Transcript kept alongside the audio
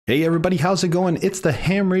Hey everybody, how's it going? It's the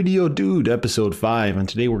Ham Radio Dude, episode 5, and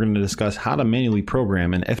today we're going to discuss how to manually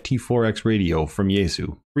program an FT4X radio from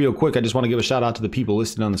Yaesu. Real quick, I just want to give a shout out to the people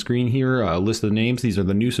listed on the screen here, a list of names. These are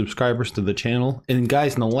the new subscribers to the channel. And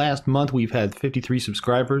guys, in the last month, we've had 53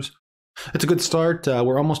 subscribers. It's a good start.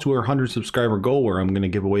 We're almost to our 100 subscriber goal, where I'm going to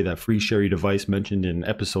give away that free Sherry device mentioned in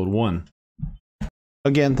episode 1.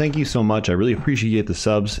 Again, thank you so much. I really appreciate the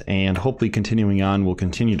subs, and hopefully continuing on, we'll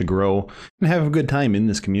continue to grow and have a good time in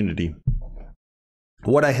this community.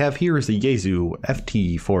 What I have here is the Yaesu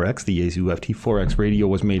FT4X. The Yaesu FT4X radio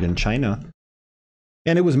was made in China,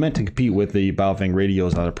 and it was meant to compete with the Baofeng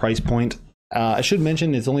radios on a price point. I should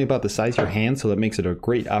mention it's only about the size of your hand, so that makes it a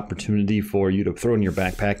great opportunity for you to throw in your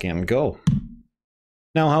backpack and go.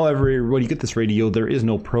 Now, however, when you get this radio, there is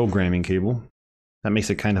no programming cable. That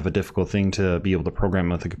makes it kind of a difficult thing to be able to program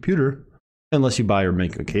with a computer, unless you buy or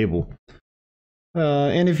make a cable.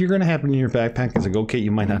 And if you're going to have it in your backpack as a Go Kit,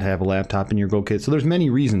 you might not have a laptop in your Go Kit. So there's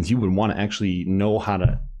many reasons you would want to actually know how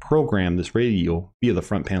to program this radio via the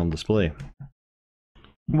front panel display.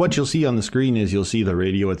 What you'll see on the screen is you'll see the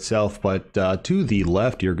radio itself, but to the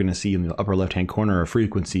left, you're going to see in the upper left-hand corner a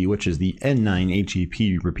frequency, which is the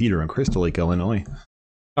N9HEP repeater in Crystal Lake, Illinois,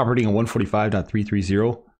 operating on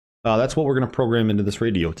 145.330. That's what we're going to program into this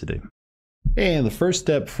radio today. And the first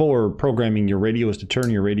step for programming your radio is to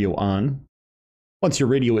turn your radio on. Once your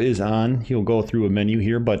radio is on, you'll go through a menu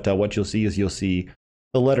here, but what you'll see is you'll see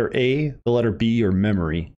the letter A, the letter B, or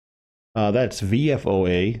memory. That's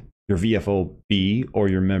VFOA, your VFOB, or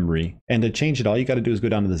your memory. And to change it, all you got to do is go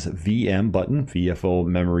down to this VM button, VFO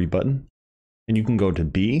memory button, and you can go to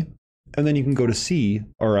B, and then you can go to C,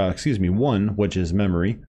 or 1, which is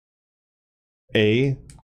memory, A,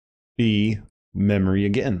 B, memory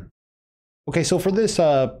again. Okay, so for this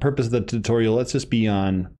purpose of the tutorial, let's just be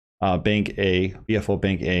on bank A, VFO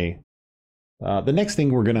bank A. The next thing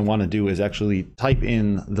we're going to want to do is actually type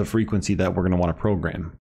in the frequency that we're going to want to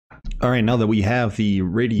program. All right, now that we have the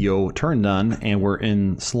radio turned on and we're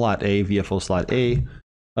in slot A, VFO slot A,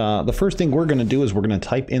 the first thing we're going to do is we're going to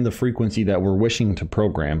type in the frequency that we're wishing to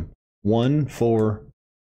program,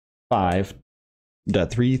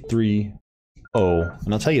 145.330.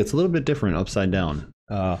 And I'll tell you, it's a little bit different upside down.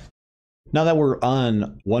 Now that we're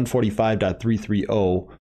on 145.330,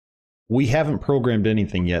 we haven't programmed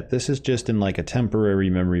anything yet. This is just in like a temporary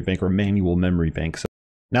memory bank or manual memory bank. So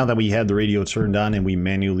now that we had the radio turned on and we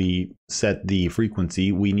manually set the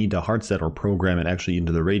frequency, we need to hard set or program it actually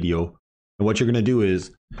into the radio. And what you're going to do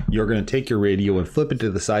is you're going to take your radio and flip it to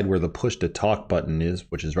the side where the push to talk button is,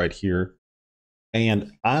 which is right here.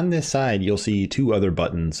 And on this side, you'll see two other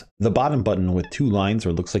buttons. The bottom button with two lines,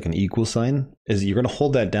 or looks like an equal sign, is you're going to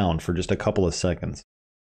hold that down for just a couple of seconds.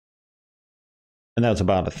 And that's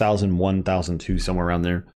about 1,001, 1,002, somewhere around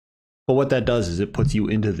there. But what that does is it puts you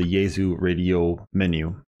into the Yaesu radio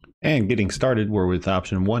menu. And getting started, we're with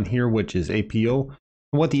option 1 here, which is APO.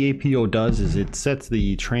 And what the APO does is it sets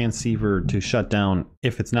the transceiver to shut down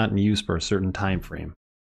if it's not in use for a certain time frame.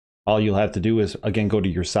 All you'll have to do is, again, go to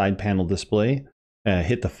your side panel display,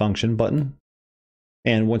 hit the function button,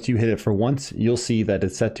 and once you hit it for once, you'll see that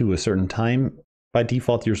it's set to a certain time. By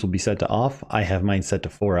default, yours will be set to off. I have mine set to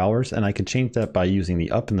 4 hours, and I can change that by using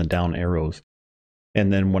the up and the down arrows.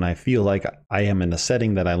 And then when I feel like I am in a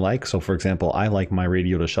setting that I like, so for example, I like my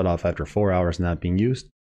radio to shut off after 4 hours not being used,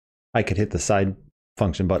 I could hit the side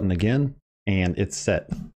function button again, and it's set.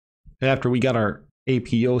 After we got our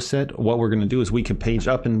APO set, what we're going to do is we can page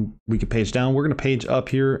up and we can page down. We're going to page up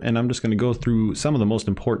here, and I'm just going to go through some of the most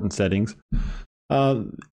important settings.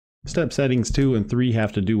 Step settings 2 and 3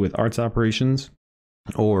 have to do with arts operations,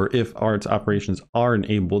 or if arts operations are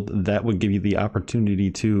enabled, that would give you the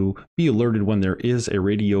opportunity to be alerted when there is a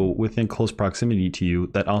radio within close proximity to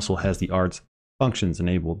you that also has the arts functions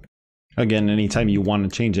enabled. Again, anytime you want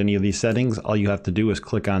to change any of these settings, all you have to do is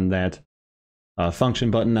click on that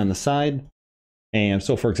function button on the side. And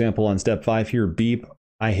so, for example, on step 5 here, beep,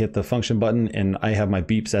 I hit the function button and I have my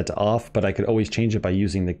beep set to off, but I could always change it by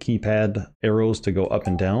using the keypad arrows to go up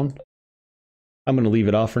and down. I'm going to leave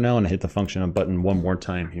it off for now and hit the function button one more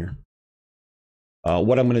time here.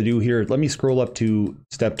 What I'm going to do here, let me scroll up to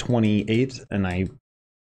step 28, and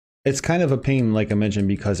it's kind of a pain, like I mentioned,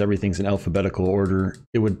 because everything's in alphabetical order.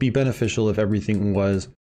 It would be beneficial if everything was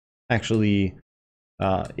actually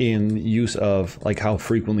in use of like how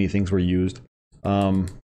frequently things were used.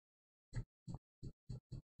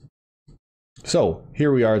 So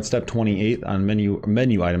here we are at step 28 on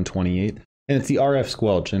menu item 28, and it's the RF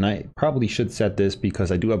squelch, and I probably should set this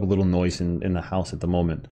because I do have a little noise in the house at the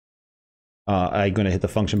moment. I'm going to hit the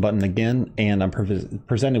function button again, and I'm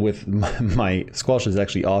presented with my squelch is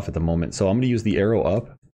actually off at the moment. So I'm going to use the arrow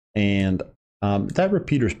up and that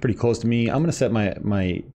repeater is pretty close to me. I'm going to set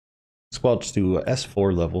my squelch to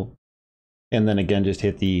S4 level, and then again just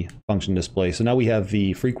hit the function display. So now we have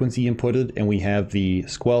the frequency inputted and we have the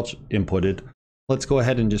squelch inputted. Let's go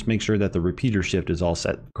ahead and just make sure that the repeater shift is all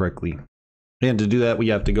set correctly. And to do that, we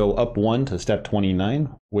have to go up 1 to step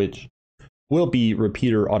 29, which will be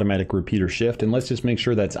automatic repeater shift. And let's just make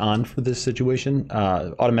sure that's on for this situation.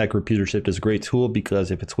 Automatic repeater shift is a great tool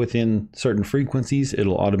because if it's within certain frequencies,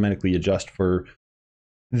 it'll automatically adjust for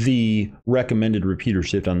the recommended repeater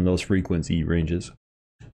shift on those frequency ranges.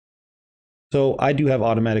 So I do have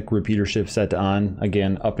automatic repeater shift set to on.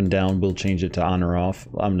 Again, up and down, we'll change it to on or off.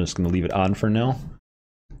 I'm just going to leave it on for now.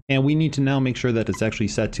 And we need to now make sure that it's actually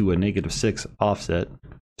set to a -6 offset.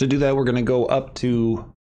 To do that, we're going to go up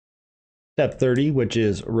to step 30, which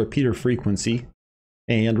is repeater frequency.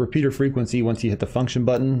 And repeater frequency, once you hit the function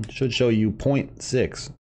button, should show you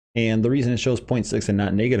 0.6. And the reason it shows 0.6 and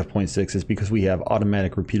not -0.6 is because we have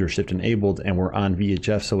automatic repeater shift enabled and we're on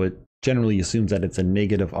VHF, so it generally assumes that it's a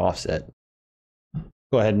negative offset.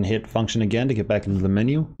 Go ahead and hit function again to get back into the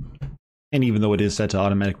menu. And even though it is set to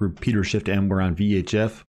automatic repeater shift and we're on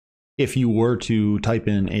VHF, if you were to type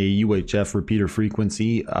in a UHF repeater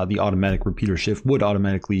frequency, the automatic repeater shift would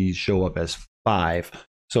automatically show up as 5.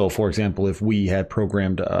 So for example, if we had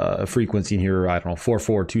programmed a frequency in here, I don't know,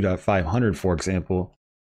 442.500, for example,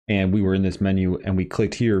 and we were in this menu and we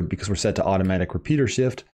clicked here because we're set to automatic repeater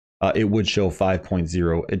shift, it would show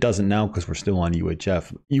 5.0. It doesn't now because we're still on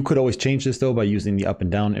UHF. You could always change this though by using the up and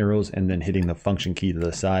down arrows and then hitting the function key to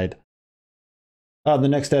the side. The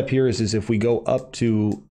next step here is if we go up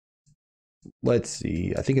to, let's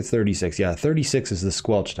see, I think it's 36. Yeah, 36 is the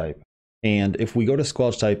squelch type. And if we go to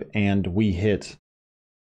squelch type and we hit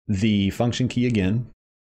the function key again,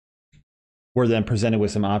 we're then presented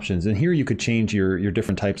with some options. And here you could change your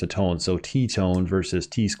different types of tones. So T-tone versus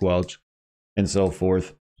T-squelch and so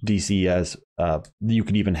forth. DC as, you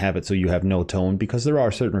could even have it so you have no tone because there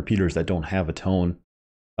are certain repeaters that don't have a tone.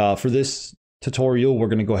 For this tutorial, we're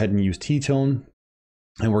going to go ahead and use T-tone.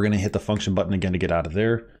 And we're going to hit the function button again to get out of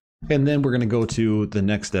there. And then we're going to go to the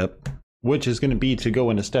next step, which is going to be to go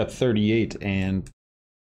into step 38 and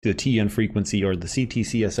the TN frequency or the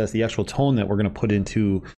CTCSS, the actual tone that we're going to put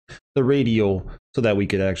into the radio so that we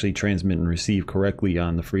could actually transmit and receive correctly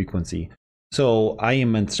on the frequency. So I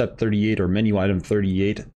am in step 38 or menu item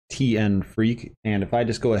 38, TN freak. And if I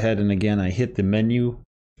just go ahead and again, I hit the menu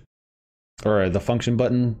or the function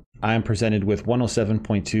button, I'm presented with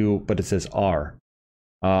 107.2, but it says R.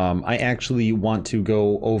 I actually want to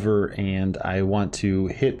go over and I want to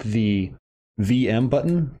hit the VM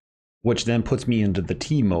button, which then puts me into the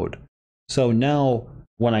T mode. So now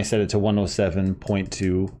when I set it to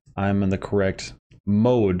 107.2, I'm in the correct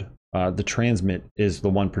mode. The transmit is the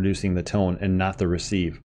one producing the tone and not the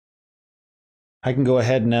receive. I can go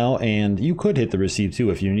ahead now and you could hit the receive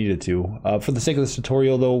too if you needed to. For the sake of this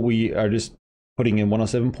tutorial though, we are just putting in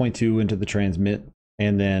 107.2 into the transmit.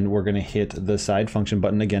 And then we're going to hit the side function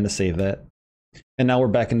button again to save that. And now we're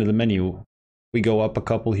back into the menu. We go up a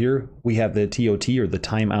couple here. We have the TOT or the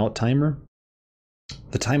timeout timer.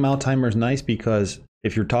 The timeout timer is nice because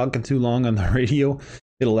if you're talking too long on the radio,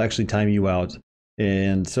 it'll actually time you out.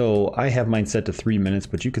 And so I have mine set to 3 minutes,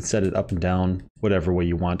 but you could set it up and down whatever way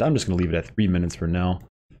you want. I'm just going to leave it at 3 minutes for now.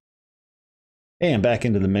 And back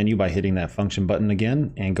into the menu by hitting that function button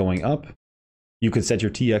again and going up. You could set your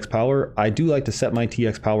TX power. I do like to set my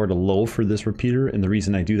TX power to low for this repeater, and the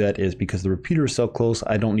reason I do that is because the repeater is so close,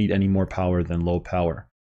 I don't need any more power than low power.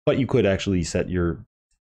 But you could actually set your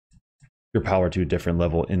power to a different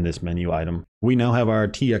level in this menu item. We now have our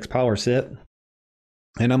TX power set,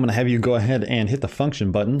 and I'm going to have you go ahead and hit the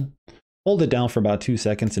function button. Hold it down for about 2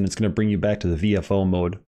 seconds, and it's going to bring you back to the VFO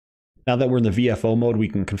mode. Now that we're in the VFO mode, we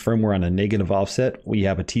can confirm we're on a negative offset. We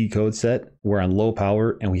have a T code set, we're on low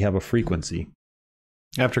power, and we have a frequency.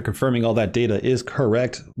 After confirming all that data is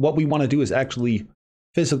correct, what we want to do is actually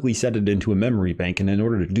physically set it into a memory bank. And in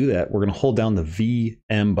order to do that, we're going to hold down the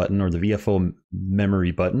VM button or the VFO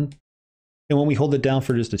memory button. And when we hold it down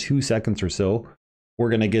for just 2 seconds or so, we're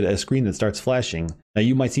going to get a screen that starts flashing. Now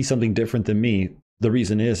you might see something different than me. The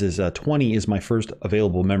reason is 20 is my first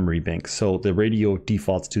available memory bank. So the radio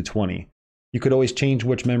defaults to 20. You could always change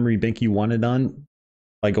which memory bank you want it on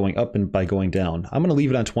by going up and by going down. I'm going to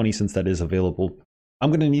leave it on 20 since that is available. I'm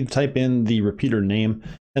going to need to type in the repeater name,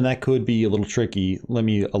 and that could be a little tricky. Let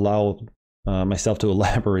me allow myself to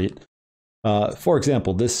elaborate. For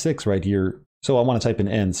example, this 6 right here, so I want to type in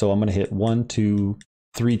N, so I'm going to hit 1, 2,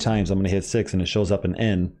 3 times. I'm going to hit 6, and it shows up an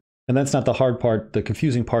N. And that's not the hard part. The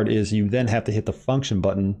confusing part is you then have to hit the function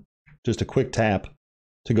button, just a quick tap,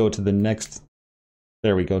 to go to the next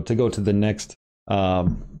There we go. To go to the next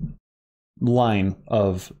line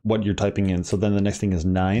of what you're typing in. So then the next thing is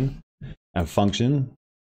 9 and function.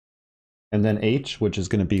 And then H, which is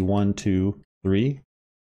going to be 1, 2, 3.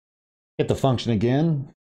 Hit the function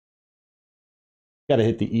again. Got to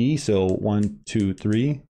hit the E. So 1, 2,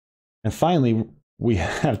 3. And finally, we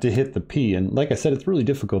have to hit the P. And like I said, it's really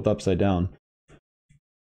difficult upside down.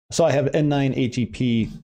 So I have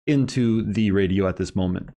N9HEP into the radio at this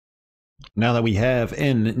moment. Now that we have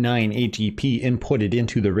N9HEP inputted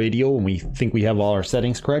into the radio and we think we have all our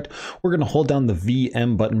settings correct, we're going to hold down the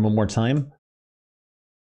VM button one more time.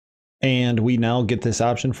 And we now get this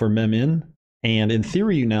option for MEMIN. And in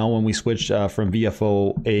theory now, when we switch from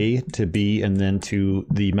VFO A to B and then to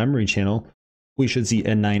the memory channel, we should see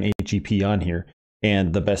N9HEP on here.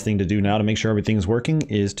 And the best thing to do now to make sure everything is working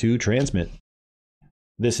is to transmit.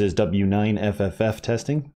 This is W9FFF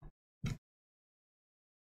testing.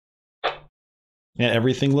 And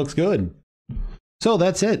everything looks good. So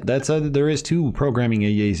that's it. There is to programming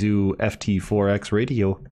a Yaesu FT4X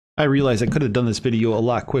radio. I realize I could have done this video a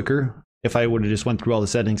lot quicker if I would have just went through all the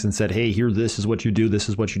settings and said, hey, here, this is what you do, this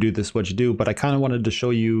is what you do, this is what you do. But I kind of wanted to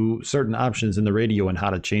show you certain options in the radio and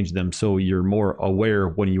how to change them so you're more aware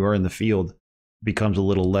when you are in the field. It becomes a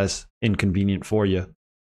little less inconvenient for you.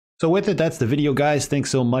 So with it, that's the video, guys.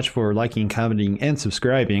 Thanks so much for liking, commenting, and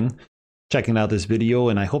subscribing, checking out this video,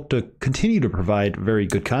 and I hope to continue to provide very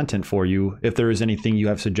good content for you. If there is anything you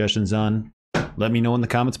have suggestions on, let me know in the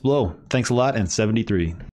comments below. Thanks a lot, and 73.